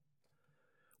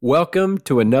Welcome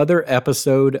to another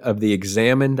episode of The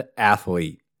Examined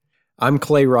Athlete. I'm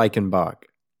Clay Reichenbach.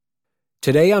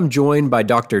 Today I'm joined by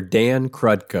Dr. Dan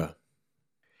Krutka.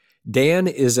 Dan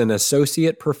is an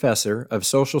associate professor of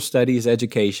social studies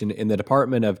education in the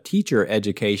Department of Teacher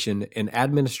Education and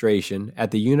Administration at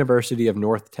the University of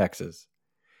North Texas.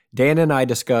 Dan and I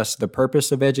discuss the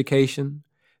purpose of education,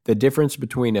 the difference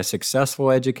between a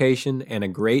successful education and a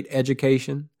great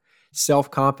education,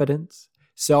 self-confidence,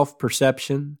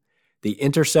 self-perception, the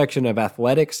intersection of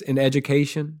athletics and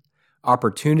education,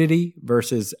 opportunity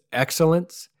versus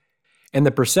excellence, and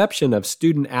the perception of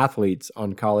student athletes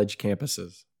on college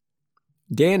campuses.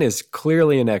 Dan is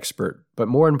clearly an expert, but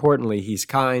more importantly, he's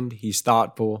kind, he's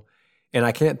thoughtful, and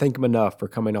I can't thank him enough for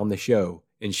coming on the show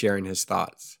and sharing his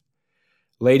thoughts.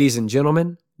 Ladies and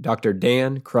gentlemen, Dr.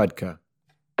 Dan Krutka.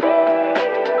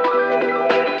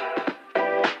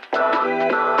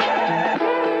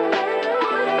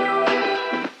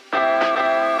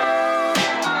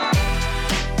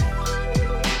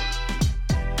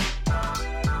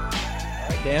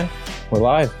 Dan, we're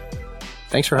live.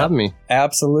 Thanks for having me.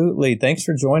 Absolutely. Thanks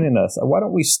for joining us. Why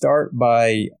don't we start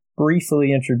by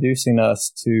briefly introducing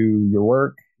us to your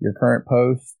work, your current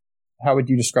post? How would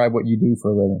you describe what you do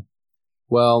for a living?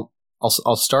 Well,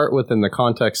 I'll start within the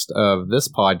context of this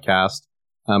podcast.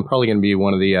 I'm probably going to be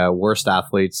one of the worst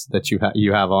athletes that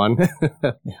you have on.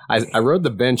 I rode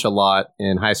the bench a lot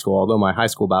in high school, although my high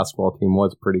school basketball team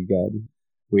was pretty good.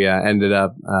 We ended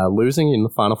up losing in the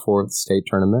Final Four of the state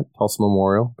tournament, Tulsa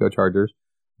Memorial, go Chargers.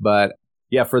 But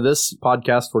yeah, for this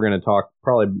podcast, we're going to talk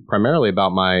probably primarily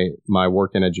about my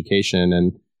work in education.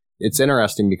 And it's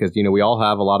interesting because, we all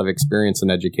have a lot of experience in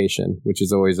education, which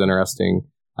is always interesting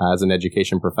as an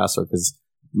education professor, because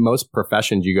most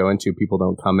professions you go into, people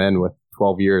don't come in with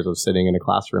 12 years of sitting in a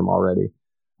classroom already.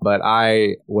 But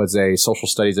I was a social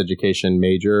studies education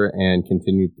major and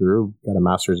continued through, got a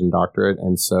master's and doctorate.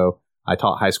 And so I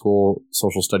taught high school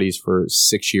social studies for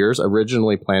 6 years.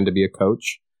 Originally planned to be a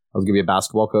coach. I was going to be a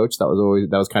basketball coach. That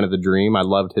was kind of the dream. I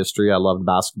loved history. I loved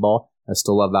basketball. I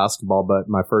still love basketball. But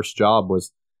my first job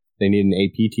was they needed an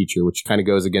AP teacher, which kind of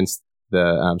goes against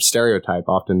the stereotype.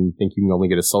 Often think you can only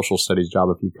get a social studies job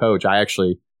if you coach. I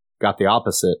actually got the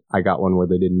opposite. I got one where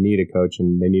they didn't need a coach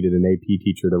and they needed an AP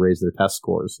teacher to raise their test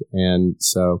scores. And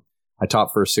so I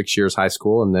taught for 6 years high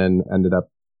school and then ended up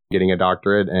getting a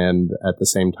doctorate and at the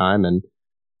same time, and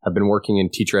I've been working in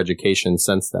teacher education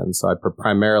since then. So I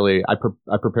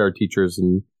prepare teachers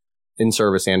and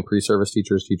in-service and pre-service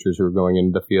teachers who are going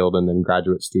into the field, and then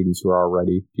graduate students who are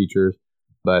already teachers.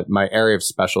 But my area of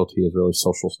specialty is really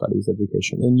social studies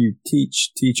education. And you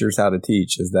teach teachers how to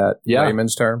teach. Is that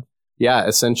layman's term? Yeah,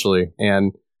 essentially.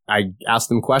 And I ask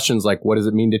them questions like, what does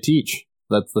it mean to teach?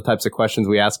 That's the types of questions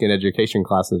we ask in education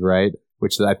classes, right?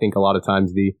 Which I think a lot of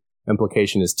times the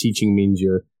implication is teaching means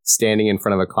you're standing in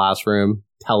front of a classroom,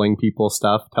 telling people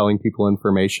stuff, telling people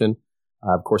information.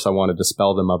 Of course, I want to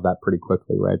dispel them of that pretty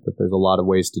quickly, right? That there's a lot of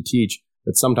ways to teach,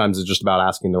 but sometimes it's just about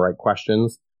asking the right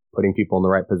questions, putting people in the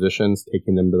right positions,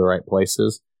 taking them to the right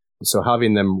places. So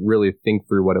having them really think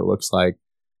through what it looks like.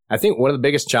 I think one of the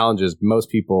biggest challenges most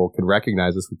people could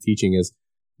recognize this with teaching is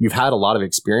you've had a lot of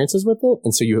experiences with it.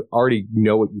 And so you already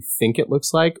know what you think it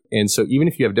looks like. And so even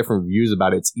if you have different views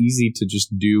about it, it's easy to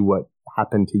just do what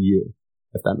happened to you,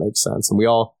 if that makes sense. And we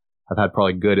all have had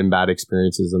probably good and bad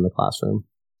experiences in the classroom.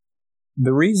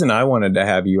 The reason I wanted to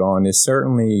have you on is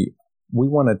certainly we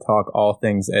want to talk all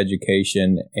things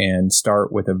education and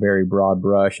start with a very broad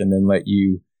brush and then let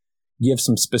you give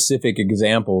some specific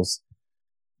examples.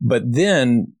 But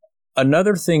then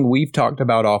another thing we've talked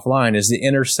about offline is the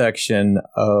intersection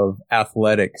of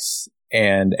athletics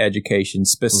and education,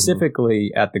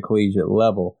 specifically at the collegiate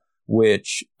level,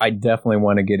 which I definitely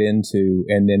want to get into,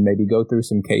 and then maybe go through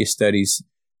some case studies,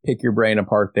 pick your brain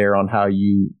apart there on how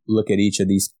you look at each of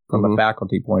these from a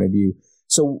faculty point of view.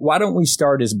 So why don't we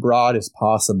start as broad as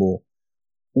possible?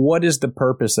 What is the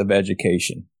purpose of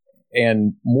education?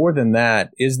 And more than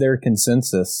that, is there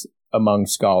consensus among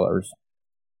scholars?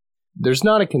 There's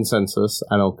not a consensus,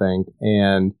 I don't think.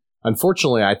 And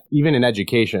unfortunately, even in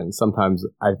education, sometimes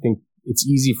I think it's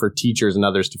easy for teachers and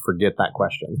others to forget that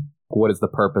question. What is the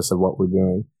purpose of what we're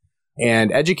doing?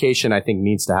 And education, I think,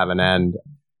 needs to have an end.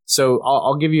 So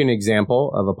I'll give you an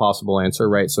example of a possible answer,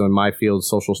 right? So in my field,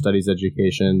 social studies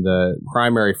education, the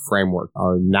primary framework,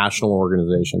 our national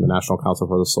organization, the National Council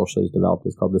for the Social Studies developed,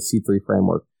 is called the C3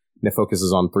 framework. And it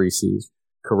focuses on 3 C's: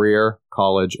 career,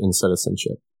 college, and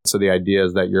citizenship. So the idea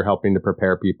is that you're helping to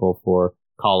prepare people for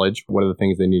college. What are the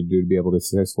things they need to do to be able to be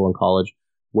successful in college?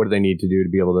 What do they need to do to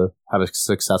be able to have a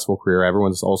successful career?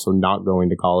 Everyone's also not going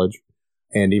to college.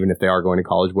 And even if they are going to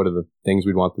college, what are the things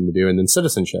we'd want them to do? And then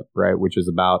citizenship, right? Which is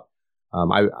about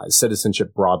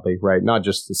citizenship broadly, right? Not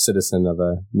just a citizen of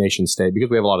a nation state, because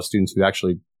we have a lot of students who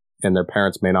actually, and their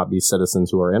parents may not be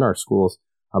citizens who are in our schools,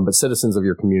 but citizens of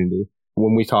your community.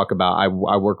 When we talk about, I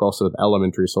work also with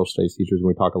elementary social studies teachers, and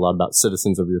we talk a lot about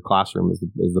citizens of your classroom is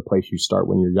the place you start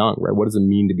when you're young, right? What does it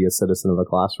mean to be a citizen of a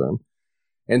classroom?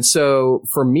 And so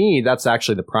for me, that's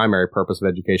actually the primary purpose of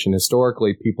education.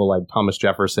 Historically, people like Thomas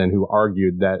Jefferson, who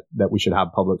argued that we should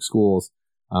have public schools,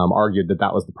 argued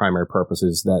that was the primary purpose,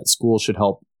 is that schools should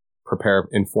help prepare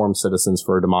informed citizens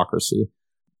for a democracy.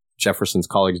 Jefferson's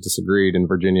colleagues disagreed, and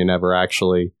Virginia never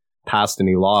actually passed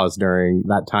any laws during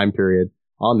that time period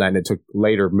on that. And it took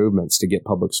later movements to get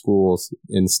public schools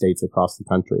in states across the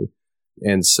country.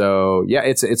 And so, yeah,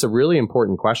 it's a really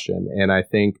important question. And I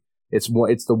think it's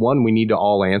the one we need to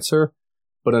all answer.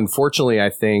 But unfortunately, I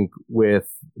think with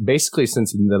basically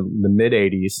since the mid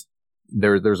 80s,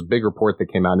 there's a big report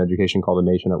that came out in education called A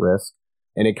Nation at Risk.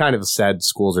 And it kind of said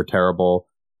schools are terrible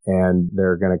and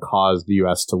they're going to cause the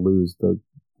U.S. to lose the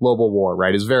global war,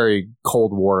 right? It's a very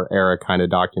Cold War era kind of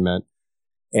document.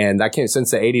 And that came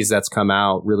since the 80s that's come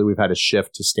out. Really, we've had a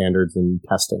shift to standards and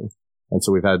testing. And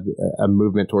so we've had a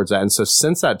movement towards that. And so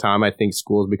since that time, I think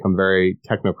schools become very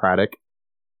technocratic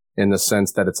in the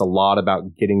sense that it's a lot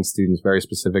about getting students very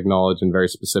specific knowledge and very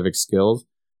specific skills.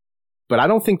 But I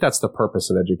don't think that's the purpose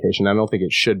of education. I don't think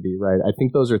it should be, right? I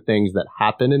think those are things that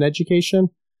happen in education,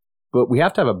 but we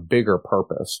have to have a bigger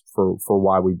purpose for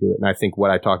why we do it. And I think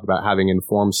what I talked about, having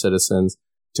informed citizens,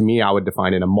 to me, I would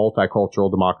define in a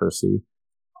multicultural democracy.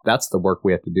 That's the work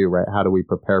we have to do, right? How do we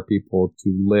prepare people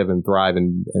to live and thrive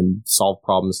and solve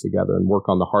problems together and work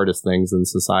on the hardest things in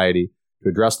society to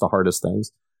address the hardest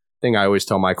things? The thing I always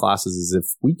tell my classes is if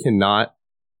we cannot,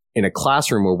 in a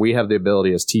classroom where we have the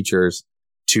ability as teachers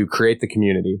to create the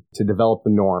community, to develop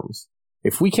the norms,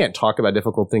 if we can't talk about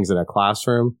difficult things in a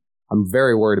classroom, I'm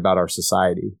very worried about our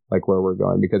society, like where we're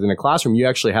going. Because in a classroom, you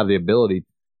actually have the ability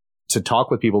to talk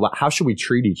with people about how should we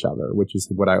treat each other, which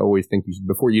is what I always think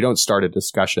before you don't start a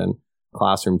discussion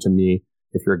classroom, to me,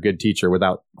 if you're a good teacher,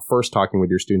 without first talking with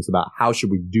your students about how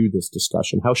should we do this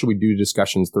discussion? How should we do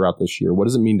discussions throughout this year? What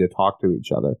does it mean to talk to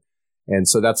each other? And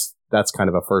so that's kind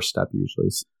of a first step usually.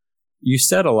 You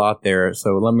said a lot there,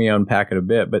 so let me unpack it a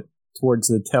bit. But towards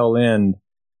the tail end,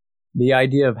 the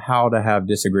idea of how to have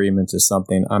disagreements is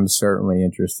something I'm certainly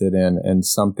interested in, and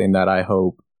something that I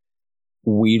hope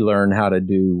we learn how to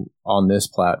do on this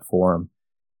platform.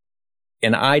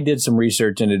 And I did some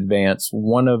research in advance.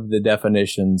 One of the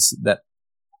definitions that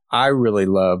I really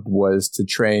loved was to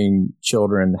train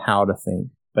children how to think,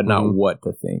 but not what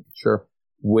to think. Sure.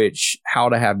 Which, how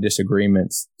to have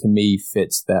disagreements, to me,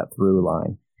 fits that through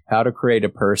line. How to create a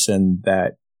person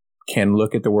that can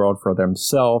look at the world for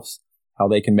themselves, how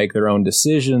they can make their own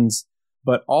decisions,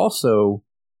 but also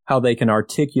how they can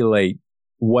articulate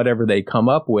whatever they come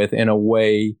up with in a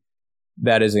way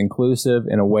that is inclusive,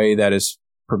 in a way that is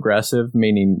progressive,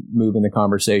 meaning moving the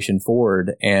conversation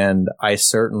forward. And I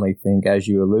certainly think, as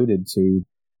you alluded to,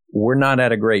 we're not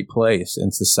at a great place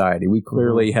in society. We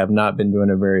clearly have not been doing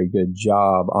a very good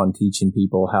job on teaching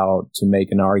people how to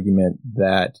make an argument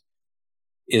that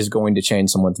is going to change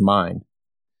someone's mind.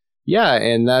 Yeah,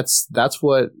 and that's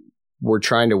what we're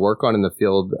trying to work on in the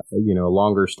field. You know, a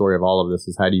longer story of all of this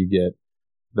is how do you get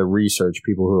the research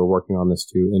people who are working on this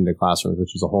too into classrooms,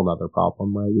 which is a whole other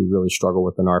problem, right? We really struggle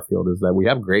with in our field is that we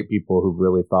have great people who've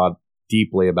really thought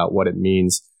deeply about what it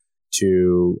means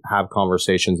to have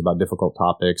conversations about difficult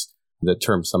topics. The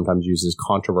term sometimes uses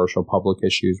controversial public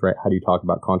issues, right? How do you talk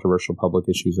about controversial public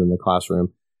issues in the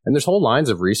classroom? And there's whole lines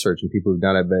of research and people who've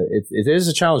done it, but it is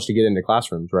a challenge to get into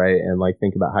classrooms, right? And like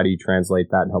think about how do you translate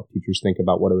that and help teachers think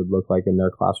about what it would look like in their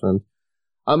classrooms.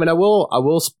 And I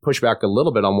will push back a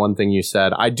little bit on one thing you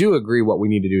said. I do agree what we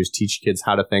need to do is teach kids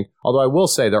how to think. Although I will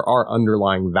say there are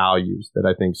underlying values that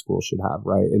I think schools should have,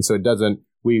 right? And so it doesn't,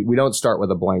 we don't start with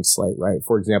a blank slate, right?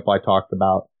 For example,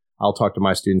 I'll talk to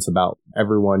my students about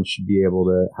everyone should be able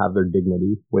to have their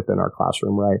dignity within our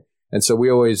classroom, right? And so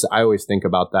I always think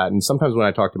about that. And sometimes when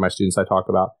I talk to my students, I talk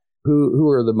about who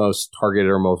are the most targeted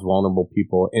or most vulnerable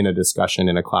people in a discussion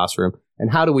in a classroom,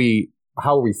 and how are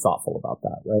we thoughtful about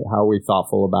that, right? How are we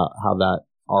thoughtful about how that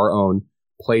our own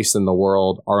place in the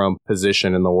world, our own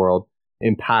position in the world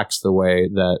impacts the way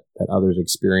that others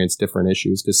experience different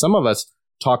issues? Because some of us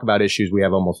talk about issues we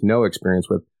have almost no experience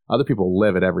with. Other people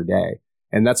live it every day.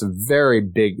 And that's there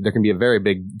can be a very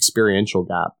big experiential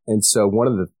gap. And so one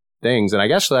of the things, and I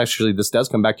guess actually this does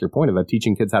come back to your point about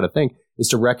teaching kids how to think, is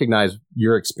to recognize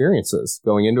your experiences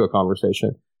going into a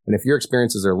conversation. And if your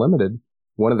experiences are limited,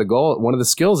 one of the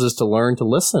skills is to learn to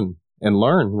listen and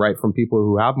learn, right, from people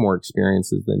who have more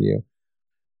experiences than you.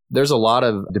 There's a lot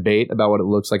of debate about what it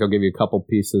looks like. I'll give you a couple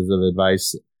pieces of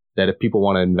advice that if people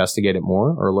want to investigate it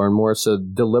more or learn more. So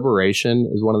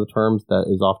deliberation is one of the terms that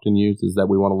is often used, is that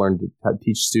we want to learn to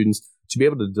teach students to be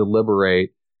able to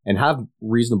deliberate and have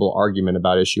reasonable argument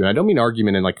about issue. And I don't mean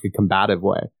argument in like a combative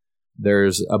way.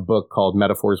 There's a book called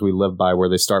Metaphors We Live By, where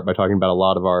they start by talking about a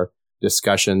lot of our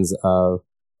discussions of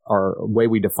our way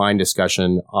we define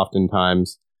discussion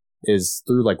oftentimes is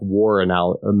through like war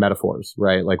metaphors,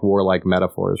 right? Like warlike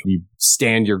metaphors. You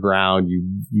stand your ground,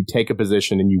 you take a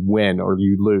position and you win or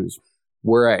you lose.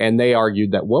 And they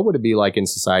argued that what would it be like in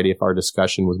society if our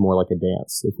discussion was more like a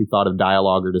dance? If we thought of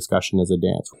dialogue or discussion as a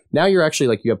dance. Now you're actually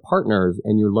like, you have partners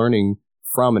and you're learning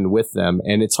from and with them.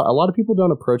 And it's a lot of people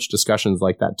don't approach discussions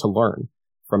like that to learn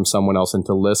from someone else and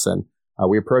to listen.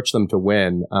 We approach them to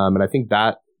win. And I think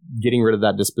that getting rid of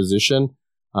that disposition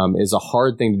is a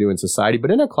hard thing to do in society.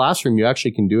 But in a classroom, you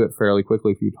actually can do it fairly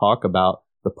quickly if you talk about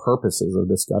the purposes of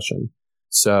discussion.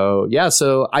 So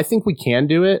I think we can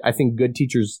do it. I think good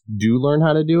teachers do learn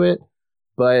how to do it,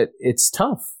 but it's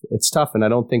tough. It's tough. And I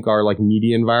don't think our like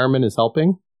media environment is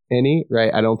helping any,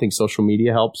 right? I don't think social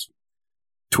media helps.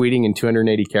 Tweeting in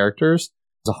 280 characters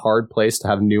is a hard place to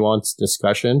have nuanced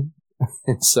discussion.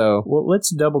 And so, well, let's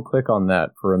double click on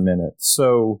that for a minute.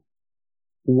 So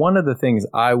one of the things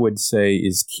I would say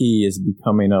is key is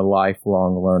becoming a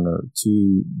lifelong learner,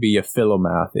 to be a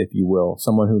philomath, if you will,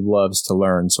 someone who loves to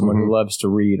learn, someone who loves to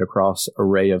read across an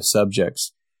array of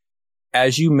subjects.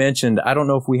 As you mentioned, I don't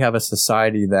know if we have a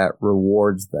society that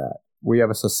rewards that. We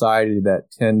have a society that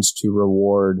tends to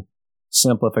reward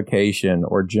simplification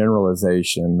or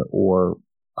generalization or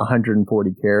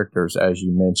 140 characters, as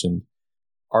you mentioned.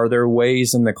 Are there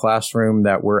ways in the classroom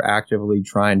that we're actively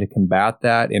trying to combat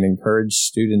that and encourage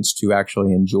students to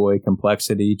actually enjoy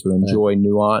complexity, to enjoy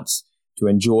nuance, to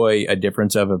enjoy a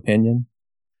difference of opinion?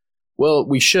 Well,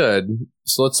 we should.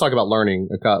 So let's talk about learning,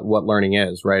 what learning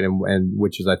is, right? And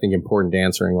which is, I think, important to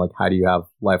answering, like, how do you have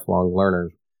lifelong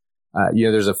learners?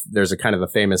 There's a kind of a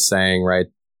famous saying, right?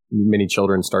 Many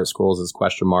children start schools as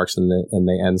question marks and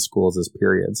they end schools as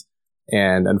periods.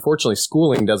 And unfortunately,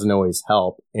 schooling doesn't always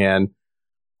help. And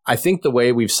I think the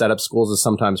way we've set up schools is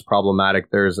sometimes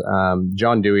problematic. There's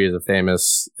John Dewey is a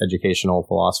famous educational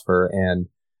philosopher, and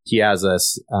he has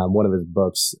one of his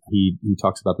books. He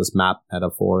talks about this map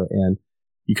metaphor, and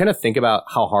you kind of think about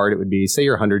how hard it would be. Say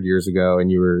you're 100 years ago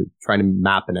and you were trying to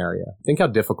map an area. Think how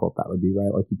difficult that would be,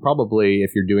 right? Like, you probably,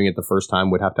 if you're doing it the first time,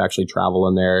 would have to actually travel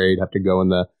in the area. You'd have to go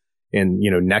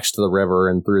next to the river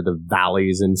and through the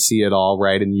valleys and see it all,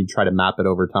 right? And you'd try to map it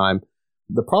over time.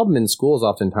 The problem in schools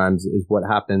oftentimes is what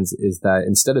happens is that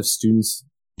instead of students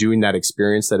doing that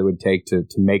experience that it would take to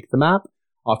make the map,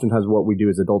 oftentimes what we do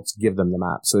is adults give them the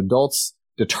map. So adults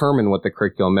determine what the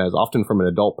curriculum is, often from an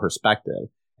adult perspective,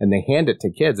 and they hand it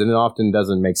to kids, and it often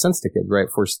doesn't make sense to kids, right?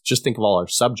 Just think of all our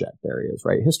subject areas,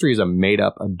 right? History is a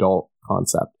made-up adult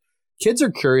concept. Kids are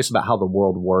curious about how the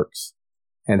world works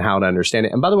and how to understand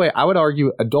it. And by the way, I would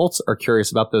argue adults are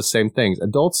curious about those same things.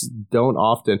 Adults don't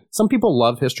often, some people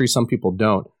love history, some people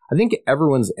don't. I think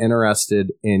everyone's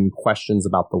interested in questions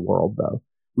about the world, though.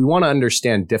 We want to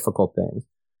understand difficult things.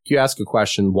 If you ask a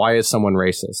question, why is someone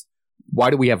racist?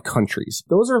 Why do we have countries?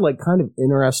 Those are like kind of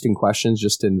interesting questions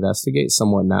just to investigate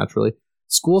somewhat naturally.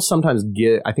 Schools sometimes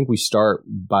I think we start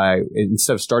by,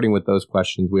 instead of starting with those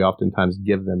questions, we oftentimes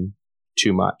give them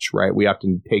too much, right? We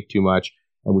often take too much.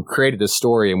 And we've created this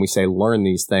story and we say, learn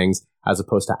these things as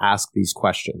opposed to ask these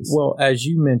questions. Well, as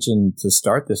you mentioned to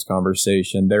start this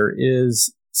conversation, there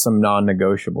is some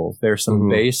non-negotiables. There's some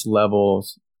base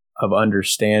levels of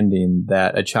understanding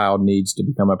that a child needs to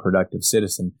become a productive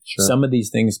citizen. Sure. Some of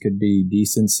these things could be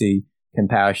decency,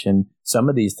 compassion. Some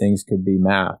of these things could be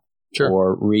math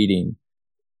or reading.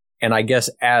 And I guess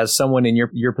as someone in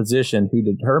your position who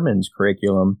determines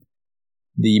curriculum,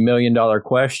 the $1 million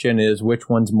question is, which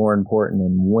one's more important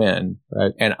and when?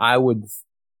 Right? And I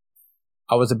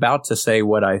was about to say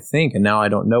what I think, and now I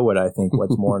don't know what I think,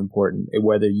 what's more important,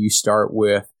 whether you start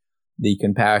with the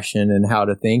compassion and how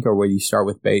to think, or whether you start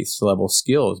with base level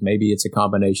skills. Maybe it's a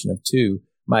combination of two.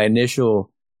 My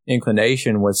initial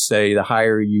inclination was, say, the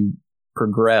higher you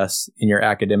progress in your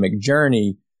academic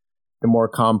journey, the more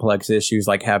complex issues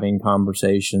like having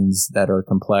conversations that are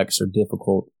complex or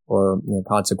difficult or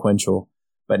consequential.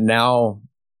 But now,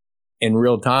 in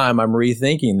real time, I'm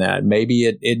rethinking that. Maybe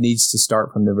it needs to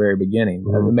start from the very beginning.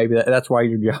 Maybe that's why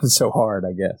your job is so hard,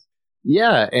 I guess.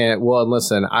 Yeah. And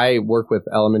listen, I work with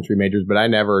elementary majors, but I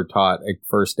never taught a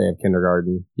first day of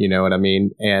kindergarten. You know what I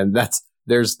mean? And that's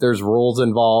there's rules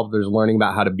involved. There's learning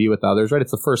about how to be with others, right?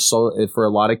 It's the first, for a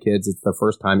lot of kids, it's the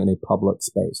first time in a public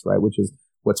space, right? Which is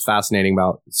what's fascinating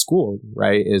about school,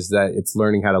 right? Is that it's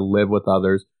learning how to live with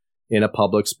others in a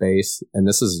public space. And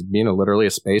this is, literally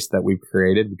a space that we've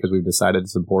created because we've decided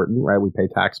it's important, right? We pay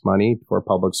tax money for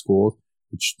public schools,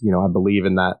 which, I believe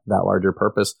in that larger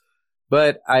purpose.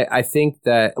 But I think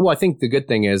I think the good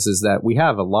thing is that we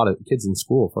have a lot of kids in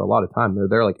school for a lot of time. They're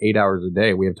there like 8 hours a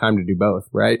day. We have time to do both,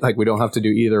 right? Like we don't have to do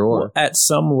either or. Well, at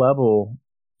some level,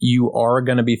 you are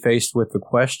going to be faced with the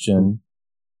question,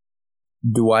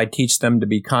 do I teach them to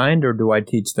be kind or do I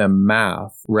teach them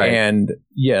math? Right. And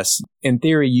yes, in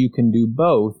theory, you can do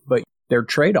both, but they're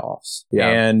trade-offs. Yeah.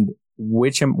 And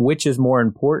which is more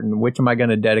important? Which am I going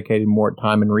to dedicate more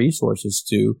time and resources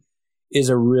to? Is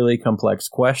a really complex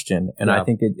question. And I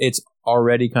think it's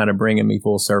already kind of bringing me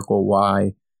full circle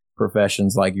why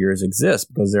professions like yours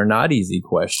exist, because they're not easy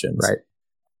questions. Right.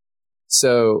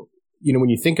 So, when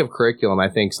you think of curriculum, I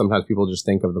think sometimes people just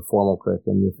think of the formal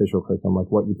curriculum, the official curriculum,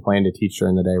 like what you plan to teach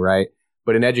during the day, right?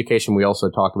 But in education, we also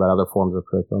talk about other forms of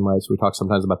curriculum, right? So we talk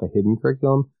sometimes about the hidden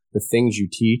curriculum, the things you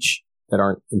teach that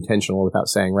aren't intentional without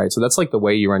saying, right? So that's like the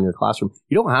way you run your classroom.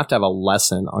 You don't have to have a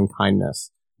lesson on kindness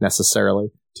necessarily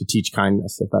to teach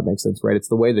kindness, if that makes sense, right? It's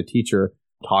the way the teacher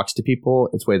talks to people.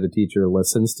 It's the way the teacher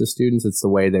listens to students. It's the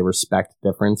way they respect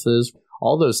differences.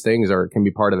 All those things can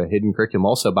be part of a hidden curriculum.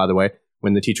 Also, by the way,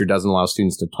 when the teacher doesn't allow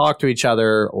students to talk to each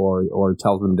other or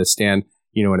tells them to stand,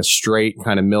 in a straight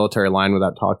kind of military line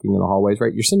without talking in the hallways,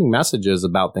 right? You're sending messages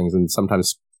about things. And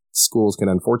sometimes schools can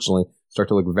unfortunately start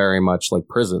to look very much like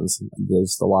prisons.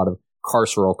 There's a lot of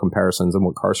carceral comparisons and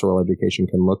what carceral education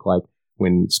can look like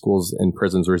when schools and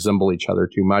prisons resemble each other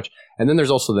too much. And then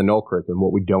there's also the null curriculum,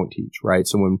 what we don't teach, right?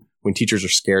 So when teachers are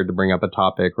scared to bring up a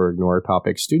topic or ignore a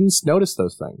topic, students notice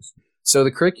those things. So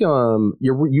the curriculum,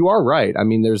 you are right. I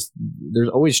mean, there's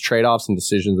always trade-offs and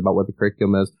decisions about what the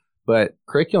curriculum is, but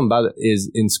curriculum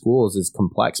is in schools is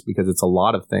complex because it's a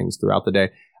lot of things throughout the day.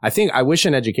 I wish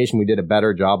in education we did a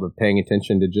better job of paying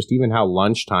attention to just even how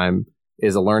lunchtime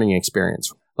is a learning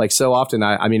experience. Like so often,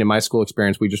 I mean, in my school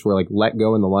experience, we just were like let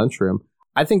go in the lunchroom.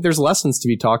 I think there's lessons to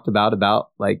be talked about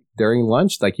like during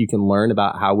lunch, like you can learn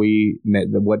about how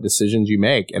what decisions you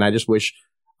make. And I just wish,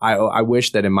 I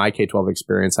wish that in my K-12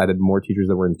 experience, I had more teachers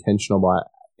that were intentional about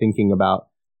thinking about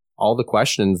all the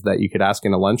questions that you could ask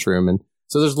in a lunchroom. And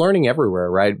so there's learning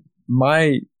everywhere, right?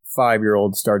 My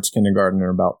 5-year-old starts kindergarten in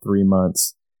about 3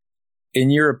 months. In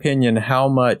your opinion, how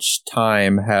much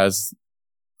time has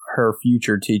her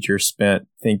future teacher spent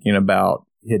thinking about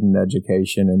hidden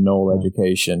education and null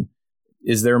education?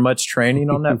 Is there much training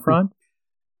on that front?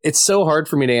 It's so hard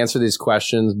for me to answer these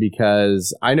questions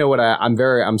because I know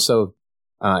I'm so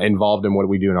involved in what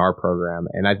we do in our program.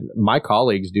 And my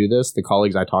colleagues do this. The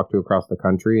colleagues I talk to across the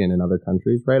country and in other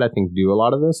countries, right, I think do a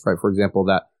lot of this, right? For example,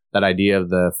 that idea of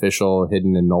the official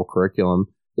hidden and null curriculum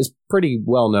is pretty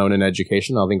well known in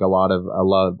education. I think a lot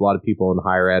of people in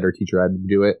higher ed or teacher ed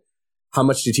do it. How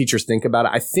much do teachers think about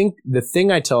it? I think the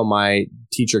thing I tell my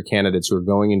teacher candidates who are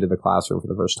going into the classroom for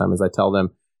the first time is I tell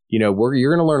them, you're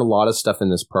going to learn a lot of stuff in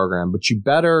this program, but you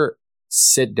better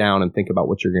sit down and think about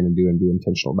what you're going to do and be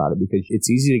intentional about it because it's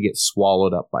easy to get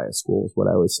swallowed up by a school is what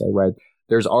I always say, right?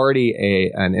 There's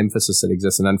already an emphasis that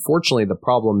exists. And unfortunately, the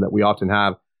problem that we often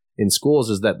have in schools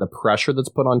is that the pressure that's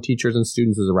put on teachers and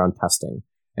students is around testing.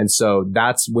 And so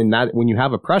that's when you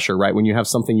have a pressure, right? When you have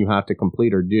something you have to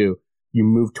complete or do, you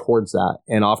move towards that.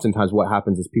 And oftentimes what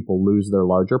happens is people lose their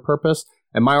larger purpose.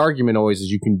 And my argument always is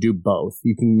you can do both.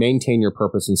 You can maintain your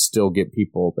purpose and still get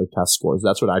people their test scores.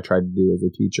 That's what I try to do as a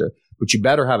teacher. But you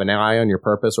better have an eye on your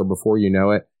purpose or before you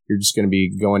know it, you're just going to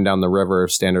be going down the river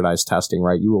of standardized testing,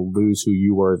 right? You will lose who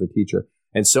you were as a teacher.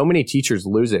 And so many teachers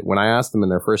lose it. When I ask them in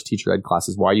their first teacher ed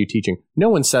classes, why are you teaching? No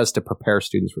one says to prepare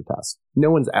students for tests.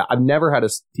 I've never had a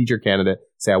teacher candidate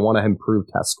say, I want to improve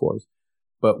test scores.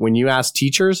 But when you ask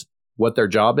teachers what their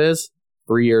job is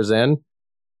 3 years in,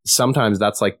 sometimes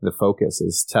that's like the focus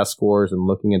is test scores and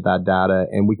looking at that data.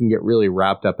 And we can get really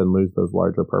wrapped up and lose those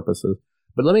larger purposes.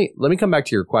 But let me come back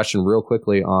to your question real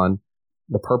quickly on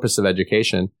the purpose of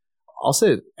education. I'll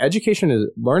say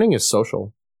learning is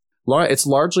social. It's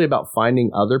largely about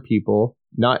finding other people,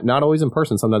 not always in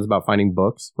person. Sometimes about finding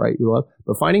books, right? You love,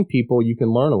 but finding people you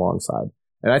can learn alongside.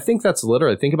 And I think that's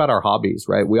literally, think about our hobbies,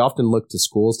 right? We often look to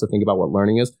schools to think about what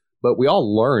learning is, but we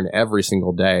all learn every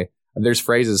single day. There's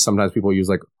phrases sometimes people use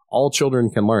like, all children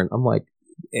can learn. I'm like,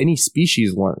 any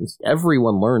species learns.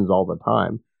 Everyone learns all the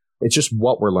time. It's just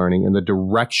what we're learning and the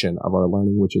direction of our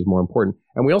learning, which is more important.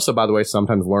 And we also, by the way,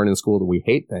 sometimes learn in school that we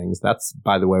hate things. That's,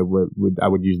 by the way, I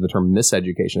would use the term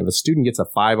miseducation. If a student gets a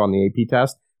 5 on the AP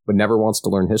test, but never wants to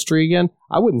learn history again,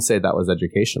 I wouldn't say that was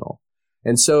educational.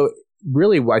 And so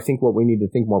really, I think what we need to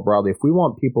think more broadly, if we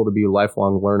want people to be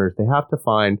lifelong learners, they have to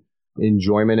find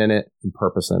enjoyment in it and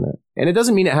purpose in it. And it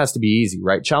doesn't mean it has to be easy,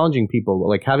 right? Challenging people,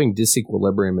 like having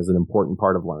disequilibrium is an important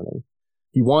part of learning.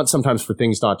 You want sometimes for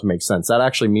things not to make sense. That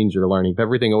actually means you're learning. If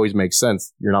everything always makes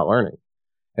sense, you're not learning.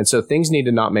 And so things need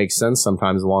to not make sense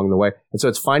sometimes along the way. And so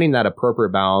it's finding that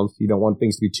appropriate balance. You don't want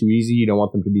things to be too easy. You don't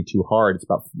want them to be too hard. It's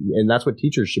about, and that's what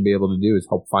teachers should be able to do, is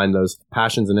help find those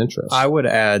passions and interests. I would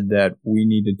add that we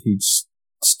need to teach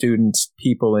students,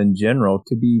 people in general,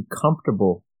 to be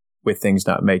comfortable with things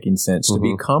not making sense, to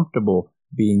be comfortable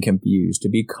being confused, to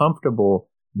be comfortable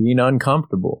being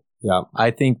uncomfortable. Yeah.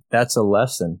 I think that's a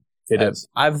lesson. It is.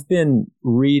 I've been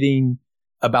reading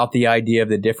about the idea of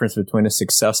the difference between a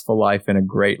successful life and a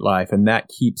great life, and that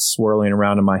keeps swirling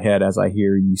around in my head as I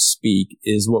hear you speak.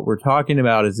 Is what we're talking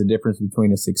about is the difference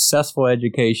between a successful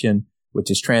education, which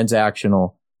is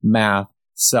transactional, math,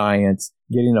 science,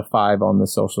 getting a 5 on the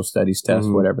social studies test,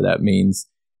 whatever that means,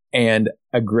 and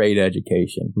a great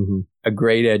education. A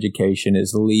great education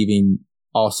is leaving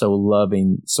also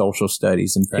loving social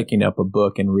studies and picking up a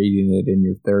book and reading it in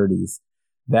your 30s.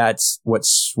 That's what's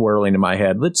swirling in my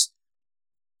head. Let's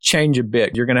change a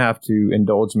bit. You're going to have to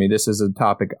indulge me. This is a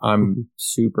topic I'm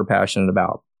super passionate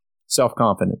about.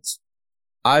 Self-confidence.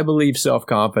 I believe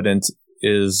self-confidence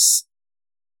is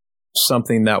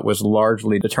something that was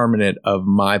largely determinant of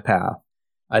my path.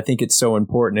 I think it's so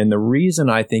important. And the reason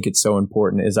I think it's so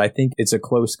important is I think it's a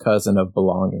close cousin of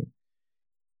belonging.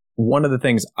 One of the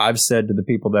things I've said to the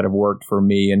people that have worked for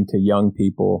me and to young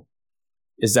people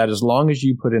is that as long as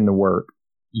you put in the work,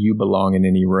 you belong in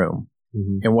any room.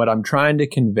 And what I'm trying to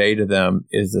convey to them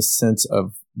is a sense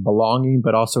of belonging,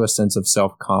 but also a sense of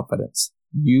self-confidence.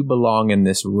 You belong in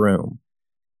this room.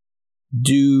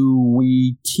 Do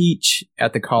we teach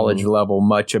at the college level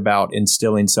much about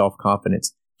instilling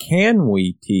self-confidence? Can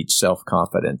we teach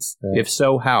self-confidence? Right. If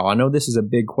so, how? I know this is a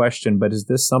big question, but is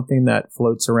this something that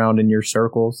floats around in your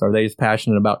circles? Are they as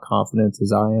passionate about confidence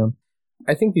as I am?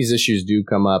 I think these issues do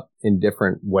come up in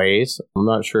different ways. I'm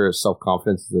not sure if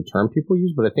self-confidence is a term people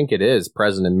use, but I think it is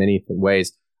present in many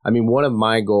ways. I mean, one of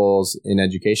my goals in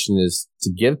education is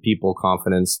to give people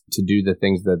confidence to do the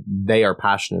things that they are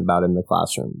passionate about in the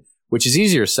classroom, which is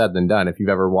easier said than done. If you've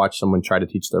ever watched someone try to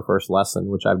teach their first lesson,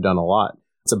 which I've done a lot,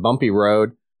 it's a bumpy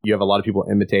road. You have a lot of people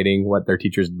imitating what their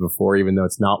teachers did before, even though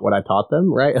it's not what I taught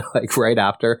them, right? Like right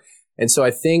after. And so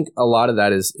I think a lot of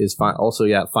that is also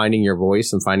finding your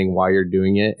voice and finding why you're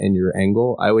doing it and your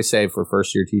angle. I always say for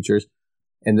first year teachers,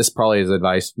 and this probably is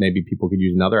advice maybe people could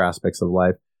use in other aspects of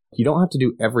life, you don't have to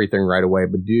do everything right away,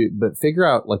 but figure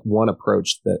out like one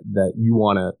approach that you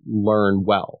want to learn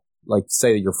well. Like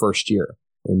say your first year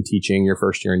in teaching, your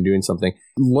first year in doing something,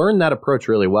 learn that approach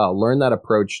really well. Learn that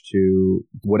approach to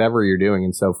whatever you're doing.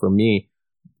 And so for me,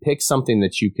 pick something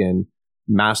that you can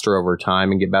master over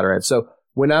time and get better at. So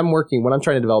when I'm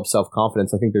trying to develop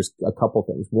self-confidence, I think there's a couple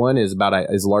things. One is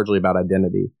largely about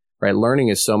identity, right? Learning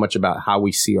is so much about how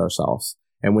we see ourselves.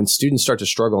 And when students start to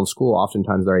struggle in school,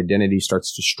 oftentimes their identity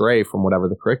starts to stray from whatever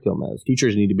the curriculum is.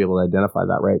 Teachers need to be able to identify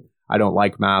that, right? I don't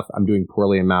like math. I'm doing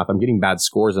poorly in math. I'm getting bad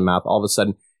scores in math. All of a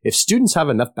sudden, if students have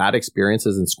enough bad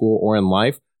experiences in school or in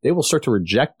life, they will start to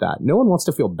reject that. No one wants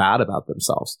to feel bad about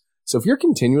themselves. So if you're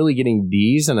continually getting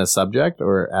D's in a subject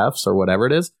or F's or whatever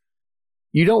it is,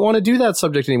 you don't want to do that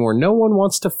subject anymore. No one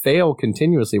wants to fail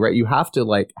continuously, right? You have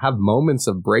to have moments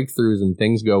of breakthroughs and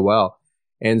things go well.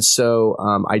 And so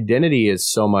identity is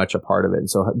so much a part of it. And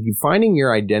so you finding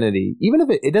your identity, even if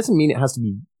it doesn't mean it has to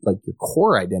be like your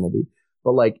core identity,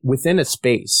 but like within a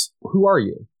space, who are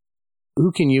you?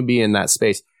 Who can you be in that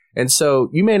space? And so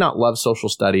you may not love social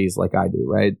studies like I do,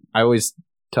 right? I always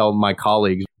tell my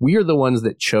colleagues, we are the ones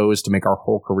that chose to make our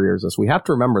whole careers this. We have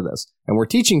to remember this. And we're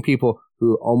teaching people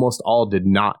who almost all did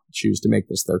not choose to make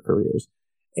this their careers.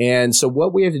 And so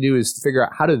what we have to do is figure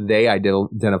out how do they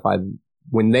identify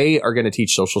when they are going to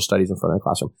teach social studies in front of the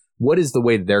classroom. What is the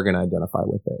way they're going to identify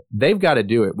with it? They've got to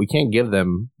do it. We can't give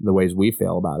them the ways we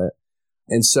feel about it.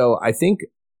 And so I think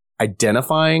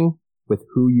identifying with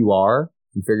who you are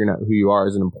and figuring out who you are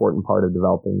is an important part of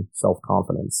developing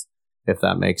self-confidence, if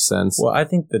that makes sense. Well, I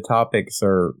think the topics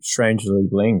are strangely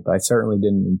linked. I certainly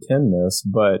didn't intend this,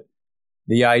 but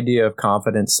the idea of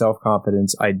confidence,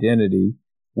 self-confidence, identity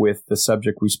with the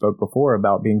subject we spoke before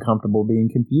about being comfortable being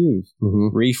confused,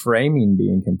 reframing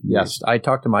being confused. Yes. I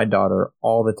talk to my daughter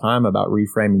all the time about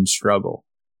reframing struggle.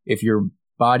 If your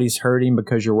body's hurting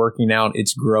because you're working out,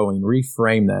 it's growing.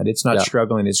 Reframe that. It's not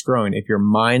struggling, it's growing. If your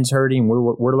mind's hurting,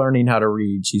 we're learning how to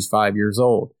read. She's 5 years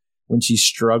old. When she's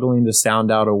struggling to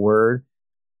sound out a word,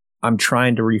 I'm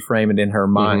trying to reframe it in her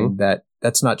mind that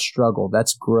that's not struggle,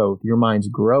 that's growth. Your mind's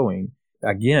growing.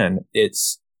 Again,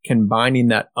 it's combining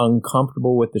that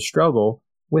uncomfortable with the struggle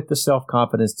with the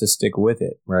self-confidence to stick with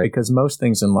it. Right. Because most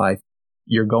things in life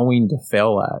you're going to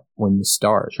fail at when you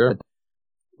start. Sure. But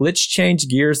let's change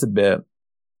gears a bit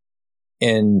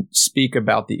and speak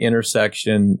about the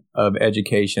intersection of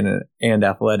education and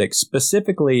athletics,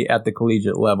 specifically at the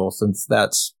collegiate level, since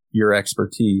that's your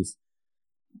expertise.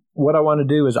 What I want to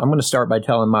do is I'm going to start by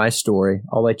telling my story.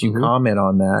 I'll let you comment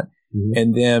on that.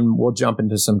 And then we'll jump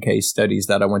into some case studies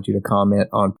that I want you to comment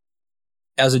on.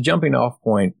 As a jumping off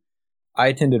point, I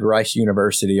attended Rice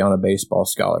University on a baseball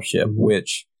scholarship,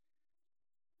 which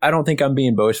I don't think I'm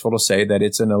being boastful to say that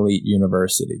it's an elite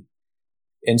university.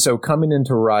 And so coming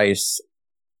into Rice,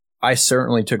 I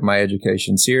certainly took my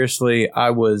education seriously. I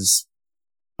was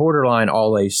borderline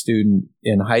all-A student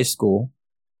in high school,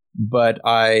 but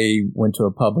I went to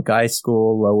a public high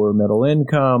school, lower middle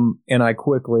income, and I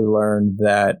quickly learned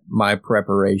that my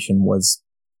preparation was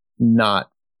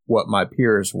not what my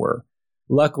peers were.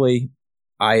 Luckily,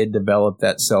 I had developed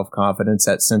that self-confidence,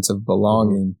 that sense of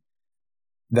belonging,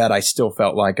 that I still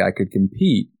felt like I could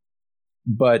compete.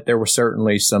 But there were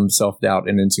certainly some self-doubt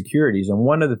and insecurities. And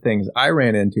one of the things I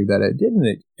ran into that I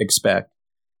didn't expect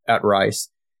at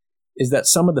Rice is that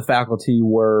some of the faculty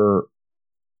were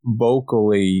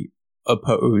vocally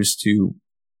opposed to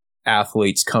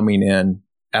athletes coming in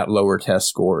at lower test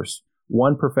scores.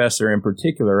 One professor in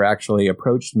particular actually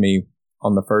approached me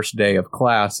on the first day of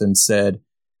class and said,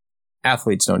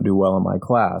 athletes don't do well in my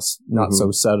class, not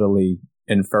so subtly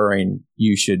inferring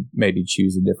you should maybe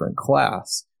choose a different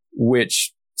class,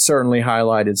 which certainly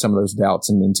highlighted some of those doubts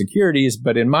and insecurities.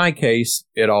 But in my case,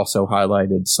 it also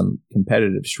highlighted some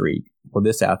competitive streak. Well,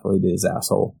 this athlete is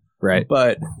asshole. Right.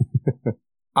 But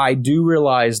I do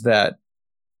realize that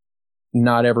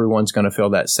not everyone's going to feel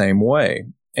that same way.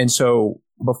 And so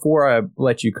before I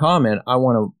let you comment, I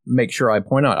want to make sure I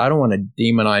point out, I don't want to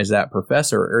demonize that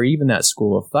professor or even that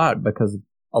school of thought, because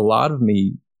a lot of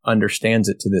me understands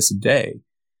it to this day.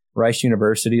 Rice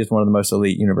University is one of the most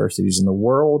elite universities in the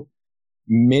world.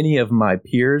 Many of my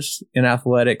peers in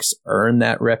athletics earned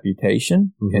that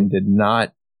reputation and did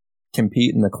not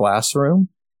compete in the classroom,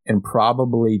 and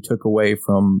probably took away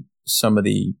from some of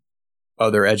the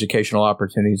other educational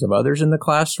opportunities of others in the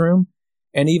classroom.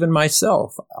 And even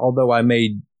myself, although I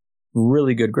made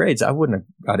really good grades, I wouldn't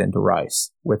have got into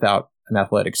Rice without an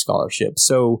athletic scholarship.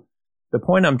 So the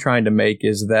point I'm trying to make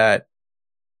is that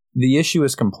the issue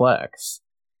is complex.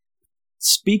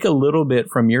 Speak a little bit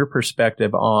from your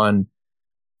perspective on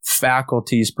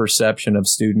faculty's perception of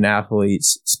student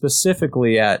athletes,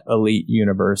 specifically at elite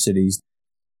universities.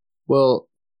 Well,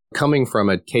 coming from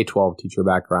a K-12 teacher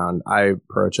background, I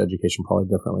approach education probably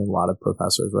differently than a lot of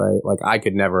professors, right? Like, I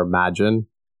could never imagine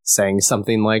saying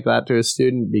something like that to a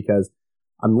student because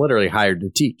I'm literally hired to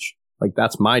teach. Like,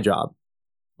 that's my job.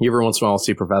 Every once in a while, I'll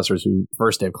see professors who,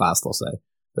 first day of class, they'll say,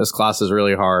 this class is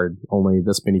really hard. Only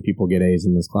this many people get A's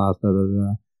in this class. Da, da,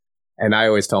 da. And I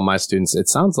always tell my students, it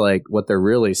sounds like what they're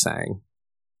really saying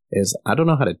is, I don't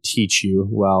know how to teach you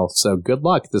well, so good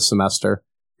luck this semester,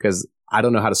 because I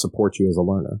don't know how to support you as a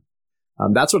learner.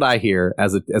 That's what I hear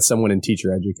as someone in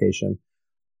teacher education.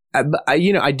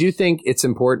 I do think it's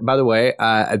important. By the way,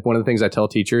 one of the things I tell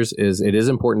teachers is it is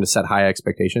important to set high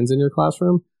expectations in your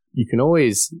classroom. You can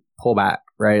always pull back,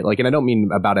 right? Like, and I don't mean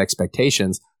about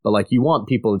expectations, but like, you want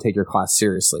people to take your class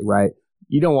seriously, right?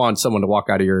 You don't want someone to walk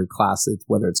out of your class,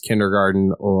 whether it's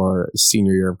kindergarten or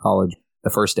senior year of college, the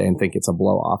first day and think it's a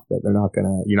blow off, that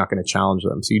you're not going to challenge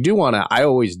them. So you do want to, I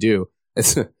always do.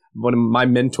 It's one of my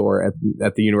mentor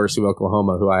at the University of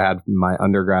Oklahoma, who I had my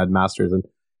undergrad, master's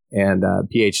and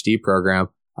PhD program,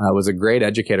 was a great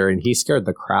educator, and he scared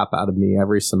the crap out of me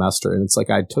every semester. And it's like,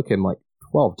 I took him like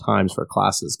 12 times for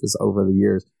classes because over the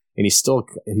years, and he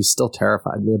still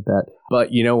terrified me a bit.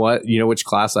 But you know what? You know which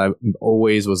class I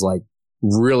always was like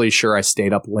really sure I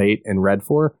stayed up late and read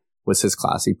for was his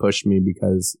class. He pushed me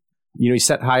because, he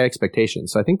set high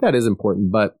expectations. So I think that is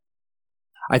important. But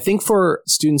I think for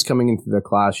students coming into the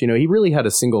class, he really had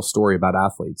a single story about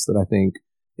athletes that I think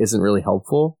isn't really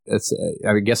helpful.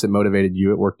 I guess it motivated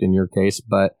you. It worked in your case,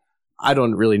 but I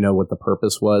don't really know what the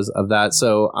purpose was of that.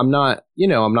 So I'm not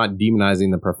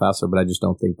demonizing the professor, but I just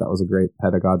don't think that was a great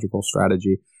pedagogical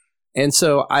strategy. And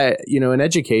so in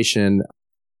education,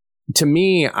 to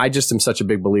me, I just am such a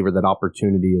big believer that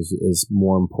opportunity is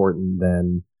more important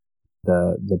than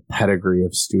the pedigree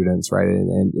of students, right?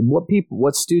 And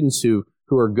what students who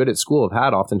are good at school have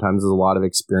had oftentimes is a lot of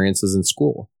experiences in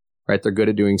school, right? They're good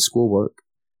at doing schoolwork.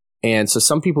 And so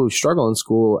some people who struggle in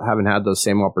school haven't had those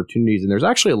same opportunities. And there's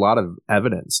actually a lot of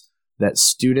evidence that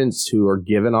students who are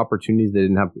given opportunities they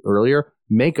didn't have earlier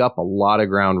make up a lot of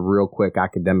ground real quick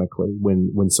academically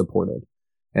when supported.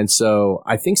 And so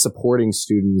I think supporting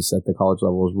students at the college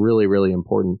level is really, really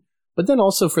important. But then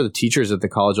also for the teachers at the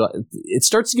college, it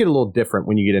starts to get a little different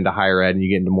when you get into higher ed and you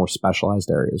get into more specialized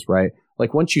areas, right?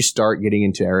 Like once you start getting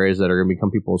into areas that are going to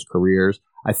become people's careers,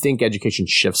 I think education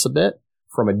shifts a bit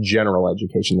from a general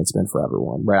education that's meant for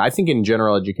everyone, right? I think in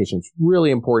general education, it's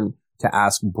really important to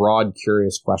ask broad,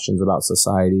 curious questions about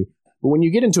society. But when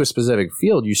you get into a specific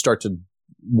field, you start to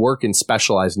work in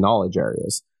specialized knowledge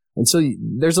areas. And so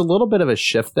there's a little bit of a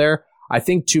shift there. I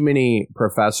think too many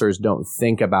professors don't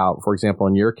think about, for example,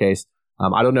 in your case,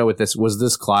 I don't know what this was.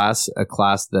 This class a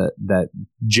class that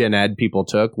gen ed people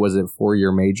took? Was it for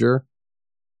your major?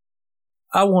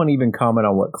 I won't even comment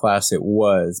on what class it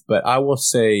was, but I will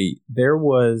say there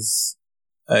was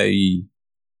a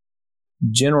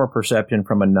general perception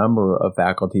from a number of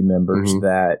faculty members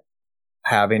that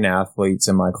having athletes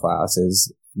in my class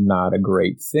is not a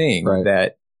great thing, right,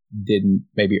 that didn't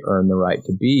maybe earn the right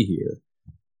to be here.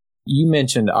 You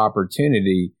mentioned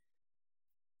opportunity.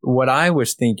 What I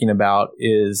was thinking about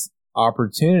is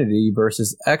opportunity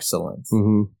versus excellence.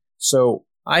 So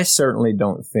I certainly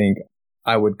don't think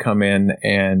I would come in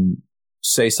and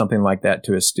say something like that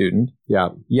to a student. Yeah.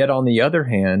 Yet on the other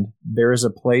hand, there is a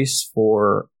place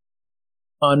for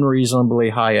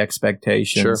unreasonably high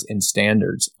expectations and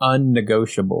standards,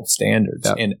 unnegotiable standards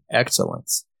and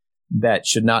excellence that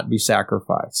should not be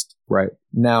sacrificed. Right.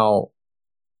 Now,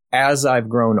 as I've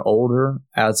grown older,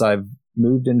 as I've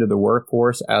moved into the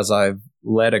workforce, as I've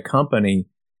led a company,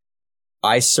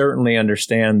 I certainly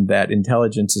understand that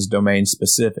intelligence is domain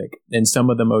specific. And some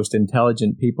of the most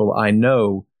intelligent people I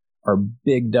know are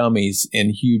big dummies in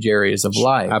huge areas of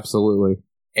life. Absolutely.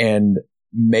 And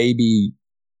maybe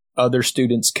other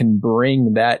students can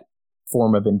bring that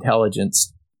form of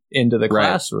intelligence into the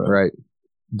classroom. Right.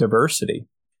 Diversity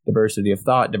of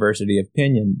thought, diversity of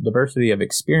opinion, diversity of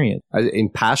experience. In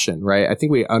passion, right? I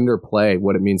think we underplay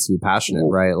what it means to be passionate,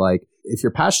 right? Like if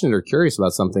you're passionate or curious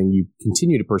about something, you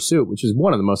continue to pursue it, which is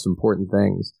one of the most important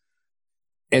things.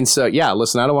 And so, yeah,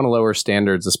 listen, I don't want to lower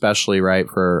standards, especially, right,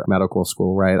 for medical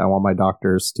school, right? I want my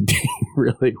doctors to be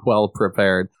really well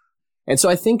prepared. And so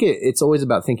I think it's always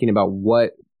about thinking about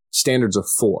what standards are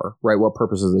for, right? What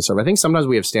purposes they serve. I think sometimes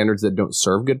we have standards that don't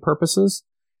serve good purposes.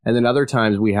 And then other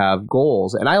times we have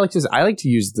goals. And I like to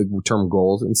use the term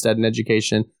goals instead in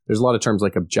education. There's a lot of terms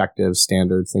like objectives,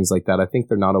 standards, things like that. I think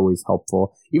they're not always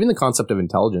helpful. Even the concept of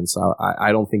intelligence,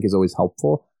 I don't think is always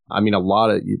helpful. I mean, a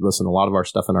lot of our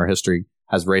stuff in our history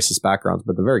has racist backgrounds,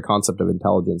 but the very concept of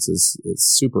intelligence is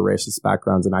super racist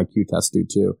backgrounds, and IQ tests do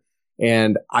too.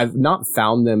 And I've not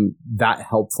found them that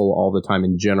helpful all the time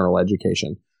in general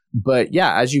education. But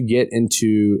yeah, as you get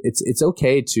into, it's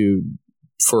okay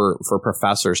for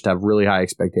professors to have really high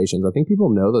expectations. I think people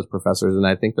know those professors, and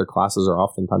I think their classes are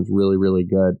oftentimes really, really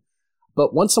good.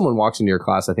 But once someone walks into your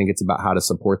class, I think it's about how to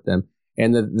support them.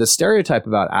 And the stereotype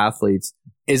about athletes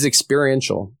is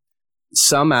experiential.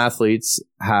 Some athletes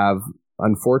have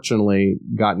unfortunately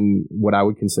gotten what I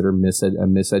would consider a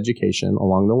miseducation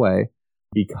along the way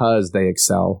because they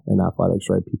excel in athletics,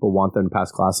 right? People want them to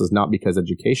pass classes, not because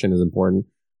education is important,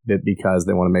 but because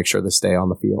they want to make sure they stay on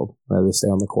the field, right? They stay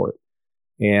on the court.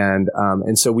 And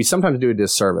so we sometimes do a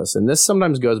disservice. And this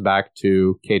sometimes goes back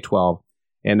to K-12.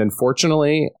 And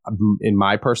unfortunately, in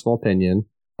my personal opinion,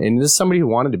 and this is somebody who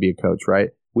wanted to be a coach, right?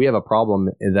 We have a problem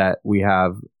in that we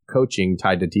have coaching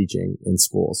tied to teaching in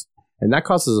schools. And that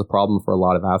causes a problem for a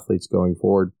lot of athletes going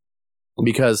forward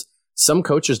because some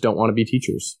coaches don't want to be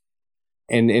teachers.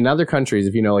 And in other countries,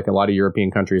 if you know, like a lot of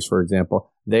European countries, for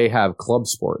example, they have club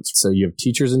sports. So you have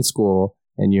teachers in school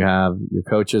and you have your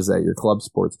coaches at your club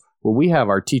sports. Well, we have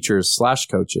our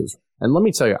teachers/coaches. And let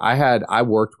me tell you, I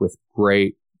worked with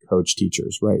great coach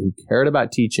teachers, right? Who cared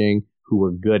about teaching, who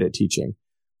were good at teaching.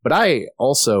 But I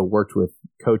also worked with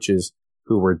coaches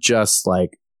who were just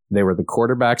like, they were the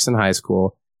quarterbacks in high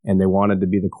school and they wanted to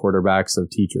be the quarterbacks of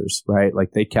teachers, right?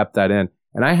 Like they kept that in.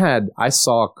 And I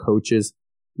saw coaches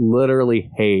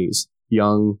literally haze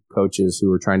young coaches who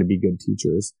were trying to be good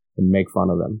teachers and make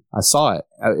fun of them. I saw it.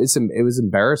 It was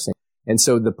embarrassing. And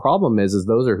so the problem is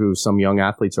those are who some young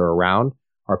athletes are around,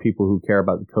 are people who care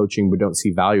about the coaching but don't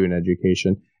see value in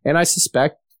education. And I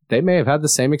suspect they may have had the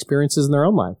same experiences in their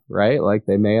own life, right? Like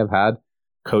they may have had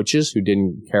coaches who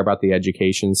didn't care about the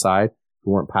education side,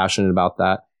 who weren't passionate about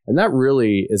that. And that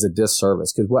really is a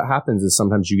disservice because what happens is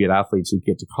sometimes you get athletes who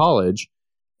get to college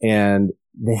and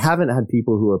they haven't had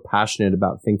people who are passionate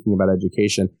about thinking about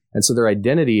education. And so their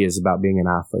identity is about being an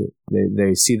athlete.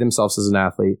 They see themselves as an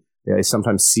athlete. They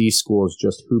sometimes see school as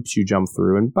just hoops you jump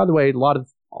through. And by the way, a lot of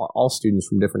all students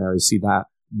from different areas see that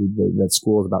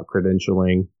school is about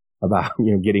credentialing, about,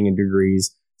 getting in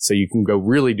degrees so you can go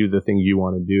really do the things you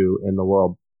want to do in the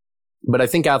world. But I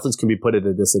think athletes can be put at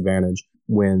a disadvantage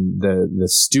when the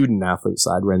student athlete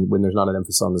side, when there's not an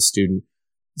emphasis on the student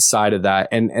side of that,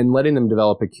 and letting them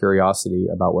develop a curiosity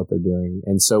about what they're doing.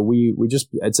 And so we just,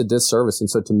 it's a disservice. And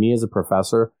so to me as a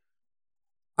professor,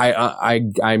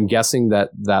 I'm guessing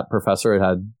that professor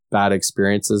had bad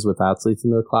experiences with athletes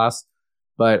in their class,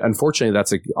 but unfortunately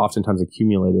that's oftentimes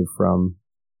accumulated from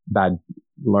bad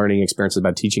learning experiences,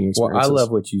 bad teaching experiences. Well, I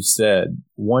love what you said.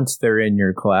 Once they're in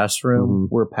your classroom,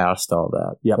 we're past all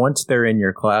that. Yep. Once they're in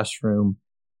your classroom,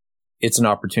 it's an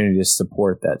opportunity to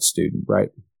support that student, right?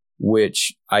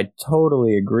 Which I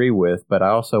totally agree with, but I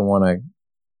also want to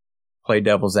play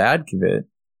devil's advocate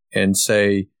and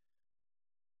say,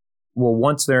 well,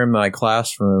 once they're in my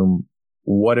classroom,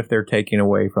 what if they're taking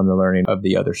away from the learning of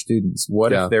the other students?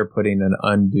 What if they're putting an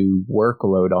undue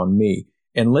workload on me?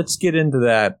 And let's get into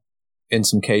that in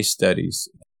some case studies.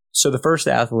 So the first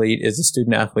athlete is a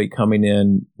student athlete coming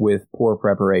in with poor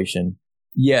preparation,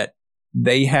 yet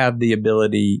they have the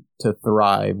ability to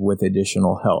thrive with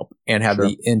additional help and have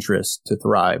the interest to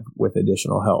thrive with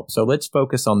additional help. So let's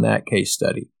focus on that case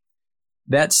study.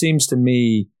 That seems to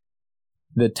me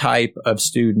the type of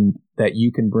student that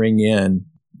you can bring in,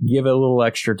 give a little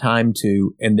extra time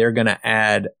to, and they're going to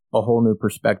add a whole new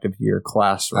perspective to your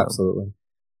classroom. Absolutely.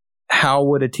 How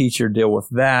would a teacher deal with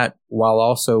that while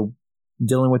also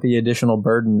dealing with the additional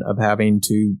burden of having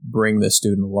to bring the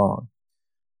student along?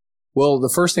 Well,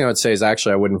 the first thing I would say is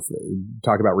actually I wouldn't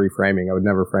talk about reframing. I would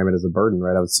never frame it as a burden,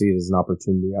 right? I would see it as an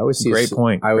opportunity. I always see Great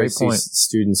point. I always see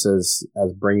students as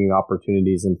bringing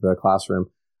opportunities into the classroom.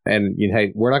 And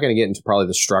hey, we're not going to get into probably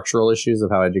the structural issues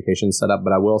of how education is set up,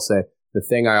 but I will say the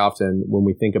thing I often, when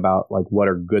we think about like what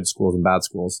are good schools and bad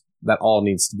schools, that all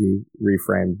needs to be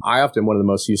reframed. One of the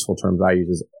most useful terms I use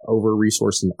is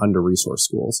over-resourced and under-resourced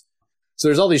schools. So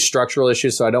there's all these structural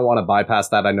issues, so I don't want to bypass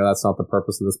that. I know that's not the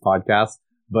purpose of this podcast,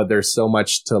 but there's so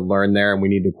much to learn there and we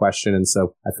need to question. And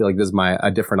so I feel like this is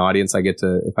a different audience. I get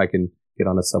to, if I can get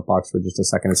on a soapbox for just a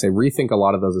second and say, rethink a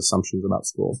lot of those assumptions about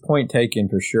schools. Point taken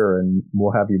for sure. And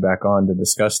we'll have you back on to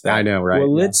discuss that. I know, right?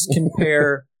 Well, let's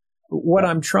compare. What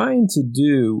I'm trying to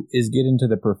do is get into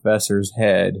the professor's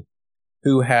head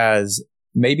who has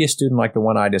maybe a student like the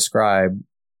one I described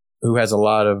who has a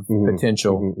lot of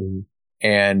potential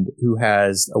and who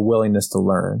has a willingness to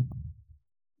learn.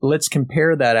 Let's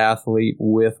compare that athlete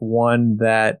with one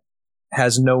that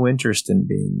has no interest in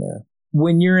being there.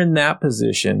 When you're in that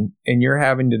position and you're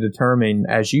having to determine,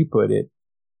 as you put it,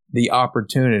 the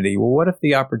opportunity, well, what if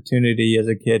the opportunity is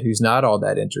a kid who's not all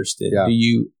that interested? Yeah. Do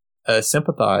you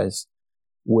sympathize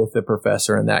with the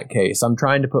professor in that case? I'm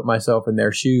trying to put myself in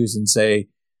their shoes and say,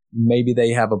 maybe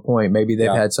they have a point. Maybe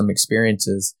they've had some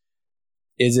experiences.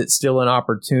 Is it still an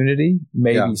opportunity?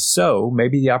 Maybe so.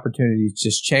 Maybe the opportunity's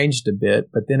just changed a bit.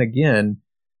 But then again,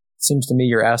 it seems to me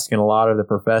you're asking a lot of the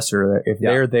professor if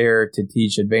they're there to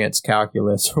teach advanced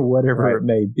calculus or whatever it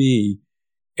may be,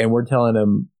 and we're telling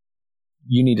them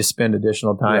you need to spend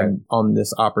additional time on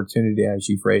this opportunity, as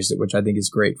you phrased it, which I think is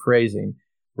great phrasing.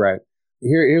 Right.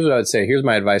 Here's what I would say. Here's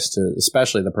my advice to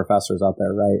especially the professors out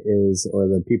there, right, or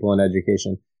the people in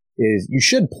education, is you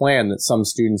should plan that some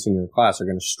students in your class are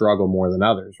going to struggle more than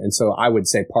others. And so I would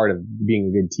say part of being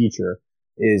a good teacher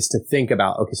is to think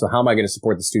about, okay, so how am I going to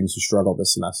support the students who struggle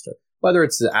this semester? Whether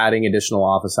it's adding additional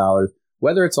office hours,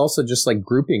 whether it's also just like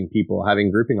grouping people,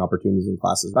 having grouping opportunities in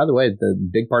classes. By the way, the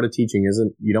big part of teaching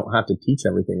isn't, you don't have to teach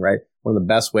everything, right? One of the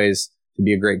best ways to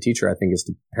be a great teacher, I think, is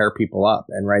to pair people up.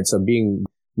 And right, so being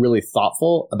really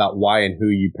thoughtful about why and who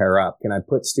you pair up. Can I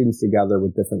put students together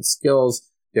with different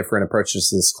skills, different approaches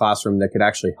to this classroom that could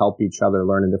actually help each other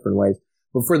learn in different ways?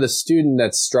 But for the student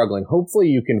that's struggling, hopefully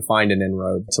you can find an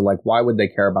inroad to like, why would they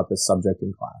care about this subject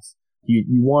in class?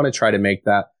 You want to try to make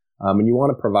that, and you want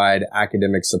to provide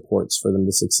academic supports for them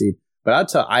to succeed.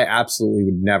 But I absolutely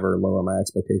would never lower my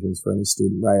expectations for any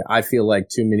student, right? I feel like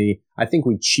I think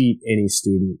we cheat any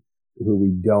student who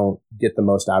we don't get the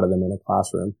most out of them in a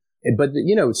classroom. But,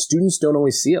 students don't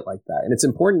always see it like that. And it's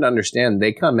important to understand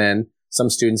they come in, some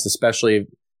students, especially,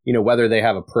 whether they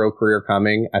have a pro career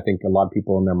coming. I think a lot of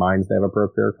people in their minds, they have a pro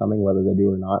career coming, whether they do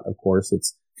or not. Of course, if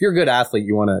you're a good athlete,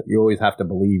 you always have to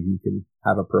believe you can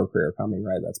have a pro career coming,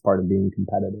 right? That's part of being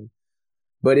competitive.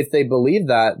 But if they believe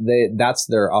that, that's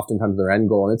oftentimes their end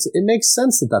goal. And it makes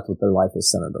sense that that's what their life is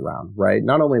centered around, right?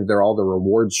 Not only have there all the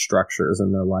reward structures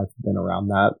in their life been around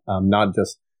that, not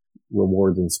just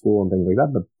rewards in school and things like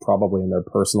that, but probably in their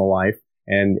personal life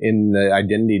and in the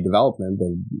identity development,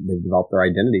 they've developed their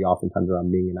identity oftentimes around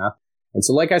being an athlete. And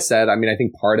so, like I said, I mean, I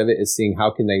think part of it is seeing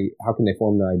how can they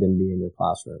form their identity in your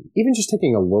classroom, even just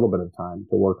taking a little bit of time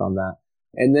to work on that.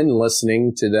 And then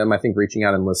listening to them, I think reaching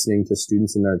out and listening to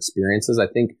students and their experiences.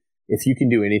 I think if you can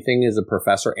do anything as a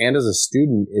professor and as a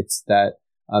student, it's that,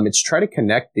 it's try to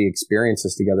connect the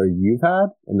experiences together you've had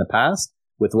in the past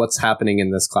with what's happening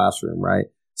in this classroom, right?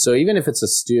 So even if it's a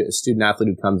student athlete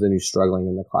who comes in who's struggling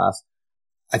in the class,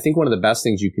 I think one of the best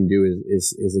things you can do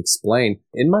is explain.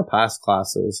 In my past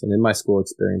classes and in my school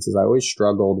experiences, I always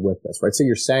struggled with this, right? So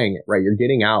you're saying it, right? You're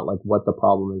getting out like what the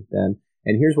problem has been.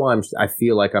 And here's why I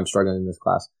feel like I'm struggling in this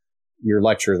class. Your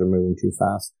lectures are moving too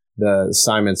fast. The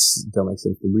assignments don't make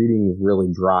sense. The reading is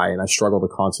really dry and I struggle to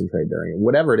concentrate during it.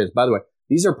 Whatever it is. By the way,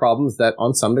 these are problems that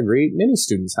on some degree, many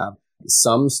students have.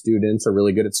 Some students are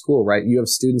really good at school, right? You have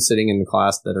students sitting in the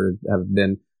class that have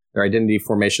been, their identity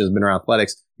formation has been around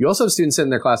athletics. You also have students sitting in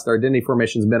their class, their identity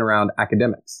formation has been around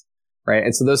academics, right?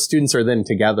 And so those students are then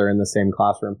together in the same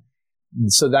classroom.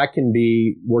 So that can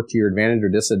be work to your advantage or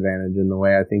disadvantage in the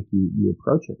way I think you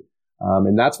approach it.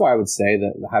 And that's why I would say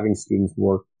that having students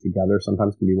work together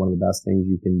sometimes can be one of the best things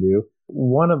you can do.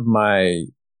 One of my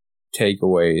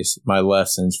takeaways, my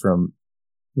lessons from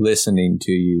listening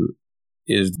to you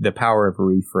is the power of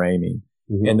reframing.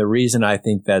 Mm-hmm. And the reason I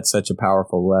think that's such a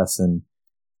powerful lesson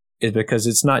is because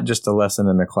it's not just a lesson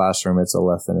in the classroom, it's a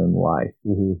lesson in life.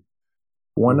 Mm-hmm.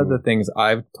 One of the things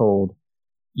I've told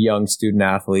young student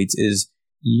athletes is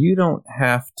you don't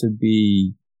have to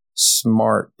be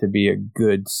smart to be a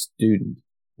good student.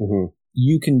 Mm-hmm.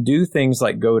 You can do things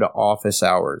like go to office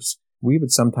hours. We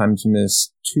would sometimes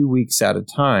miss 2 weeks at a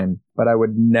time, but I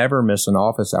would never miss an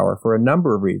office hour for a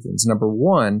number of reasons. Number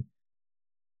one,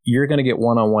 you're going to get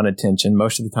one-on-one attention.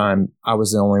 Most of the time, I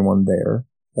was the only one there.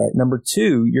 Right. Number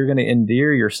two, you're going to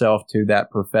endear yourself to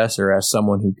that professor as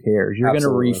someone who cares. You're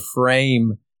Absolutely. Going to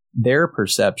reframe their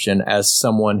perception as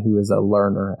someone who is a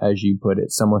learner, as you put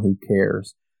it, someone who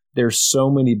cares. There's so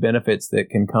many benefits that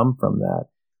can come from that.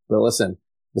 But listen,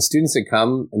 the students that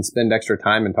come and spend extra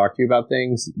time and talk to you about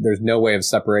things, there's no way of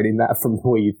separating that from the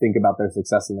way you think about their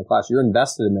success in the class. You're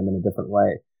invested in them in a different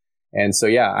way. And so,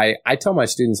 yeah, I tell my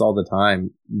students all the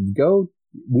time,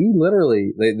 we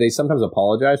literally, they sometimes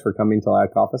apologize for coming to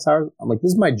like office hours. I'm like,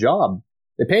 this is my job.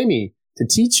 They pay me to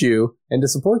teach you and to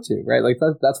support you, right? Like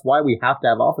that's why we have to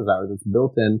have office hours. It's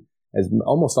built in, as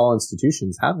almost all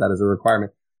institutions have that as a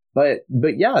requirement. But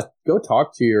yeah, go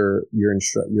talk to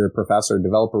your professor,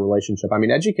 develop a relationship. I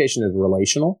mean, education is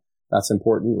relational. That's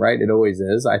important, right? It always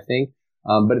is, I think.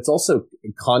 But it's also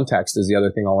context is the other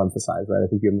thing I'll emphasize, right? I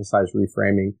think you emphasize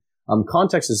reframing.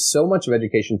 Context is so much of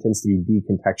education tends to be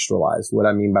decontextualized. What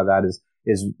I mean by that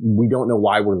is we don't know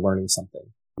why we're learning something.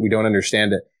 We don't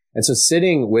understand it. And so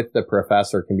sitting with the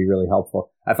professor can be really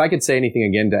helpful. If I could say anything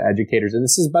again to educators, and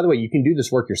this is, by the way, you can do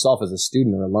this work yourself as a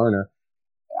student or a learner.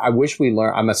 I wish we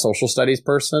learn, I'm a social studies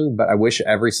person, but I wish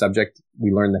every subject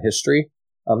we learn the history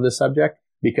of the subject.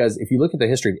 Because if you look at the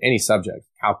history of any subject,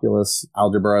 calculus,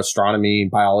 algebra, astronomy,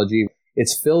 biology,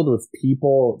 it's filled with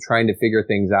people trying to figure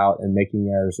things out and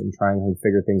making errors and trying to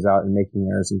figure things out and making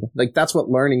errors. And like that's what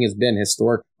learning has been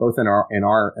historic, both in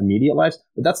our immediate lives,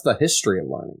 but that's the history of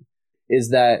learning, is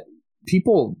that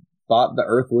people thought the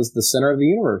earth was the center of the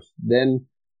universe. Then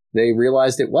they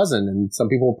realized it wasn't. And some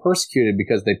people were persecuted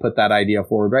because they put that idea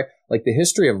forward, right? Like the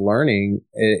history of learning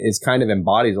is kind of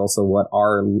embodies also what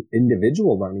our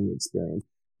individual learning experience.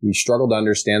 We struggle to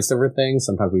understand different things.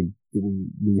 Sometimes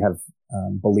we have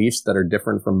beliefs that are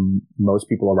different from most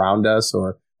people around us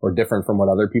or different from what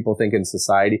other people think in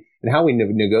society, and how we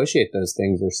negotiate those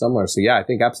things are similar. So yeah, I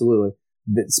think absolutely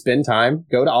spend time,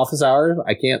 go to office hours.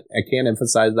 I can't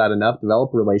emphasize that enough.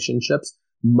 Develop relationships.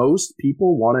 Most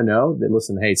people want to know that,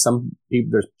 listen, hey, some people,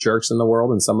 there's jerks in the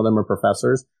world and some of them are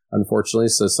professors, unfortunately.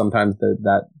 So sometimes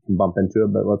that can bump into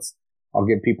it, but I'll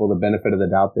give people the benefit of the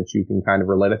doubt that you can kind of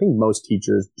relate. I think most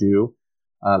teachers do.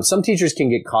 Some teachers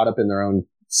can get caught up in their own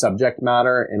subject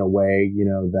matter in a way,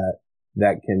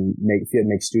 that can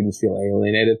make students feel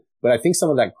alienated. But I think some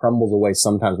of that crumbles away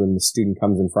sometimes when the student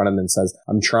comes in front of them and says,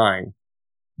 I'm trying,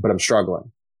 but I'm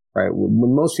struggling, right?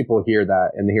 When most people hear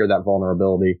that and they hear that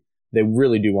vulnerability, they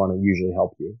really do want to usually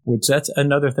help you. Which that's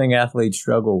another thing athletes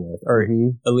struggle with, or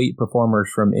elite performers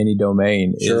from any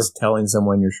domain is telling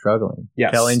someone you're struggling,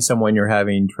 telling someone you're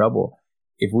having trouble.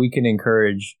 If we can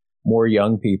encourage more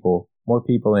young people, more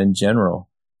people in general,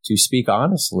 to speak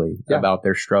honestly about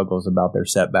their struggles, about their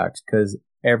setbacks, because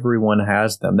everyone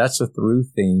has them. That's the through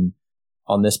theme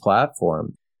on this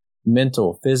platform.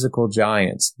 Mental, physical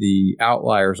giants, the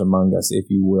outliers among us, if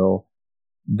you will,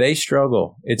 they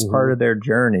struggle. It's part of their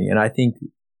journey. And I think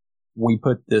we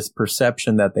put this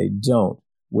perception that they don't,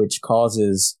 which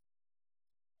causes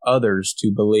others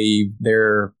to believe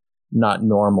they're not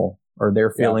normal, or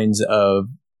their feelings of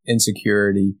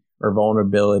insecurity or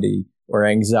vulnerability or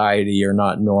anxiety are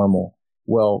not normal.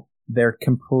 Well, they're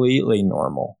completely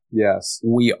normal. Yes.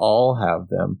 We all have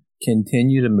them.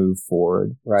 Continue to move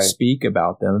forward, speak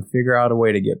about them, figure out a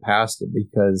way to get past it,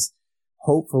 because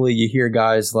hopefully you hear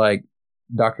guys like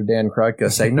Dr. Dan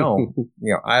Krutka say, no,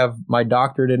 I have my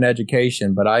doctorate in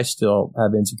education, but I still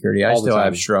have insecurity. I still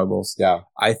have struggles. Yeah.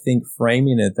 I think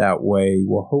framing it that way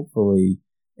will hopefully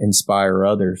inspire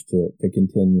others to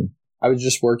continue. I was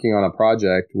just working on a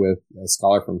project with a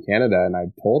scholar from Canada, and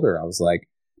I told her, I was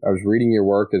reading your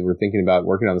work as we're thinking about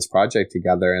working on this project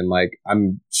together, and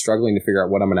I'm struggling to figure out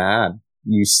what I'm going to add.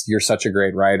 You're such a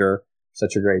great writer,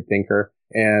 such a great thinker.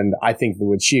 And I think that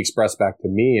what she expressed back to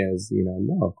me is,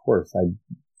 no, of course, I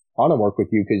want to work with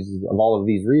you because of all of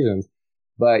these reasons.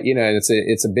 But,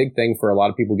 it's a big thing for a lot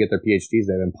of people who get their PhDs.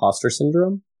 They have imposter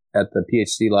syndrome at the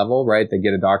PhD level, right? They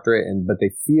get a doctorate, but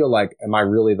they feel like, am I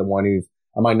really the one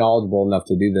am I knowledgeable enough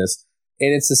to do this?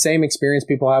 And it's the same experience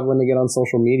people have when they get on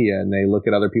social media and they look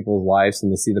at other people's lives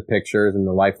and they see the pictures and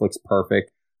the life looks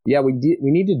perfect. Yeah, we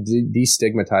need to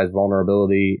destigmatize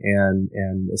vulnerability and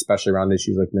especially around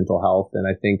issues like mental health. And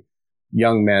I think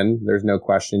young men, there's no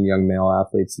question, young male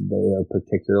athletes, they are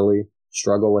particularly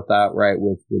struggle with that, right?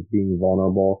 With being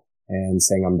vulnerable and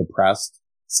saying I'm depressed,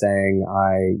 saying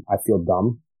I feel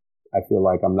dumb. I feel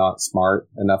like I'm not smart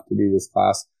enough to do this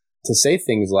class. To say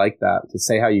things like that, to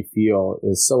say how you feel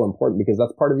is so important because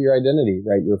that's part of your identity,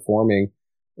 right? You're forming,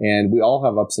 and we all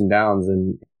have ups and downs.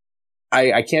 And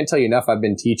I can't tell you enough. I've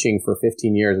been teaching for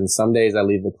 15 years, and some days I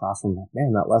leave the classroom like,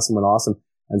 man, that lesson went awesome.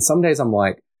 And some days I'm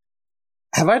like,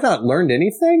 have I not learned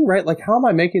anything? Right? Like, how am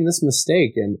I making this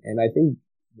mistake? And I think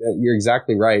that you're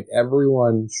exactly right.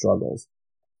 Everyone struggles.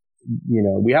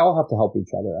 We all have to help each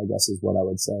other, I guess is what I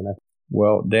would say.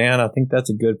 Well, Dan, I think that's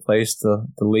a good place to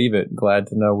leave it. Glad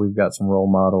to know we've got some role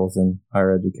models in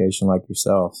higher education like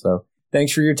yourself. So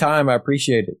thanks for your time. I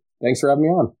appreciate it. Thanks for having me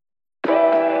on.